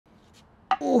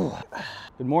Ooh.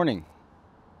 Good morning,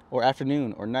 or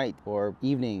afternoon, or night, or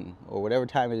evening, or whatever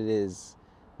time it is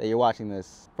that you're watching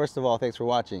this. First of all, thanks for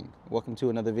watching. Welcome to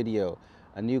another video,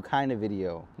 a new kind of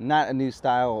video. Not a new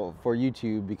style for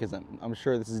YouTube, because I'm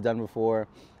sure this is done before.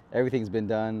 Everything's been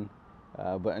done,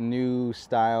 but a new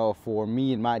style for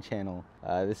me and my channel.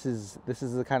 This is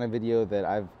the kind of video that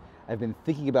I've been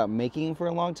thinking about making for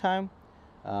a long time,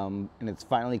 and it's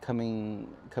finally coming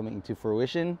to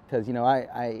fruition. Because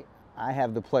I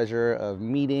have the pleasure of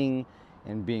meeting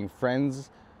and being friends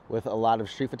with a lot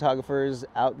of street photographers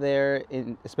out there,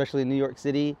 especially in New York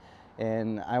City,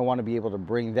 and I want to be able to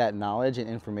bring that knowledge and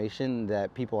information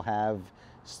that people have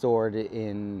stored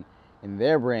in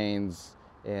their brains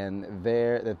and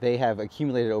that they have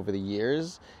accumulated over the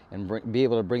years, and be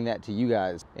able to bring that to you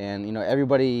guys. And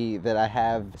everybody that I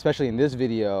have, especially in this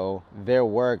video, their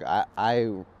work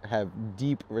I have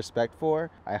deep respect for.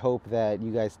 I hope that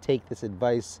you guys take this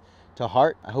advice to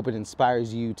heart. I hope it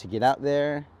inspires you to get out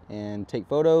there and take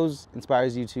photos,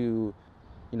 inspires you to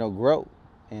grow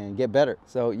and get better.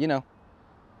 So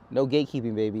no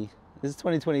gatekeeping, baby. This is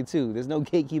 2022. There's no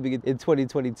gatekeeping in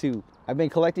 2022. I've been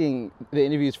collecting the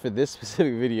interviews for this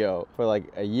specific video for like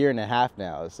a year and a half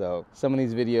now. So some of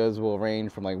these videos will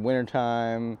range from like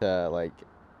wintertime to like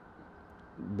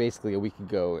basically a week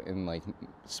ago in like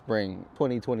spring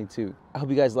 2022. I hope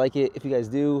you guys like it. If you guys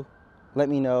do, let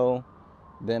me know.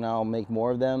 Then I'll make more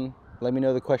of them. Let me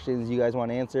know the questions you guys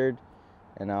want answered,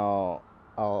 and I'll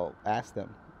ask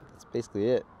them. That's basically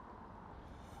it.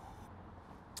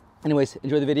 Anyways,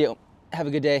 enjoy the video. Have a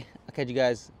good day. I'll catch you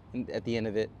guys at the end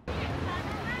of it.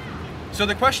 So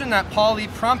the question that Paulie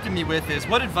prompted me with is,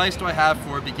 what advice do I have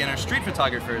for beginner street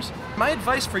photographers? My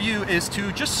advice for you is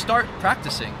to just start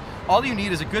practicing. All you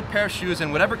need is a good pair of shoes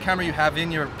and whatever camera you have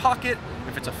in your pocket.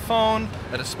 If it's a phone,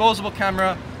 a disposable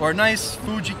camera, or a nice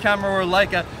Fuji camera or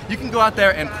Leica, you can go out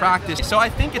there and practice. So I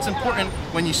think it's important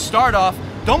when you start off,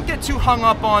 don't get too hung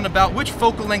up on about which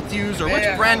focal length to use or which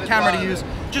brand camera to use.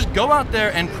 Just go out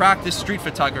there and practice street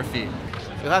photography.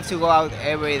 You have to go out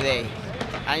every day,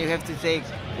 and you have to take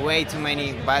way too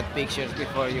many bad pictures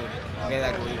before you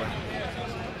get a good one.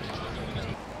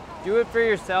 Do it for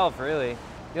yourself, really.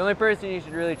 The only person you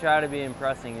should really try to be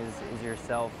impressing is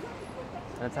yourself.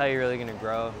 That's how you're really gonna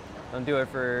grow. Don't do it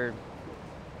for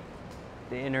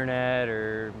the internet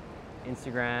or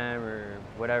Instagram or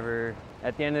whatever.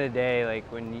 At the end of the day, like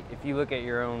if you look at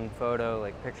your own photo,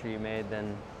 like picture you made,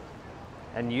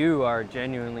 and you are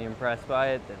genuinely impressed by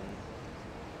it, then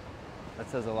that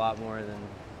says a lot more than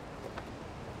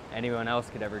anyone else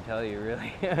could ever tell you,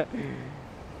 really.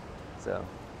 So.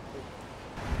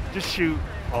 Just shoot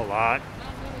a lot,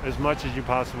 as much as you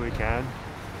possibly can.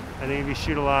 I think if you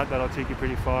shoot a lot, that'll take you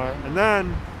pretty far. And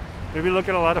then maybe look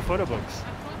at a lot of photo books.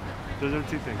 Those are the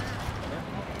two things.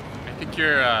 I think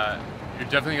you're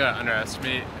definitely gonna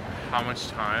underestimate how much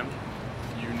time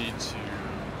you need to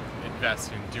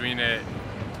invest in doing it,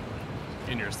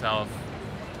 in yourself,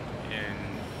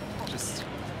 in just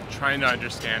trying to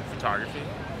understand photography.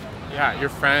 Yeah, your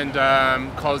friend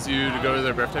calls you to go to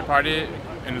their birthday party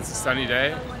and it's a sunny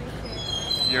day.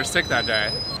 You're sick that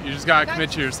day. You just gotta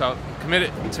commit to yourself, commit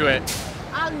it to it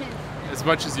as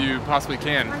much as you possibly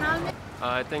can.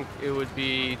 I think it would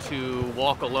be to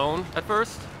walk alone at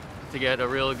first to get a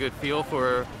real good feel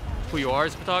for who you are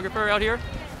as a photographer out here,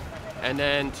 and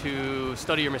then to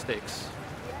study your mistakes.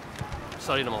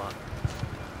 Study them a lot.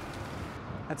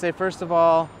 I'd say first of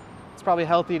all, it's probably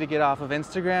healthy to get off of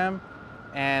Instagram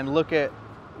and look at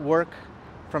work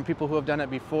from people who have done it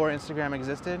before Instagram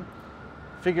existed.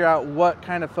 Figure out what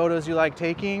kind of photos you like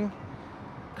taking,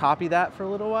 copy that for a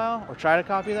little while, or try to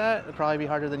copy that. It'll probably be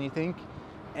harder than you think.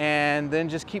 And then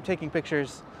just keep taking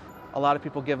pictures. A lot of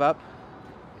people give up,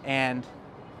 and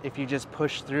if you just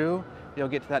push through, you'll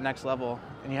get to that next level,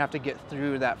 and you have to get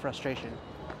through that frustration.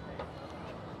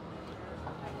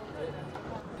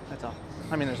 That's all.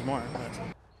 I mean, there's more.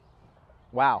 But.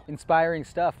 Wow, inspiring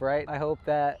stuff, right? I hope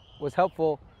that was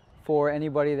helpful for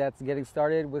anybody that's getting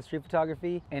started with street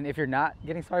photography. And if you're not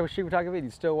getting started with street photography and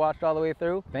you still watched all the way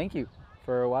through, thank you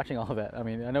for watching all of that. I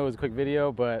mean, I know it was a quick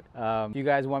video, but if you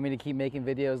guys want me to keep making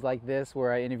videos like this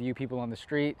where I interview people on the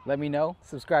street, let me know.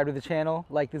 Subscribe to the channel,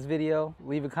 like this video,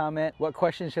 leave a comment. What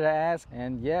questions should I ask?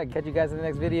 And yeah, catch you guys in the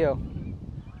next video.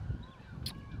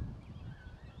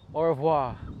 Au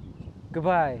revoir.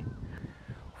 Goodbye.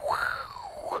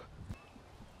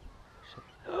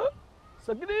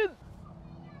 Suck it in.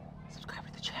 Subscribe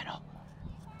to the channel.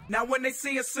 Now when they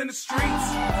see us in the streets,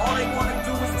 all they want to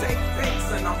do is take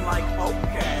pics, and I'm like,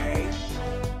 okay.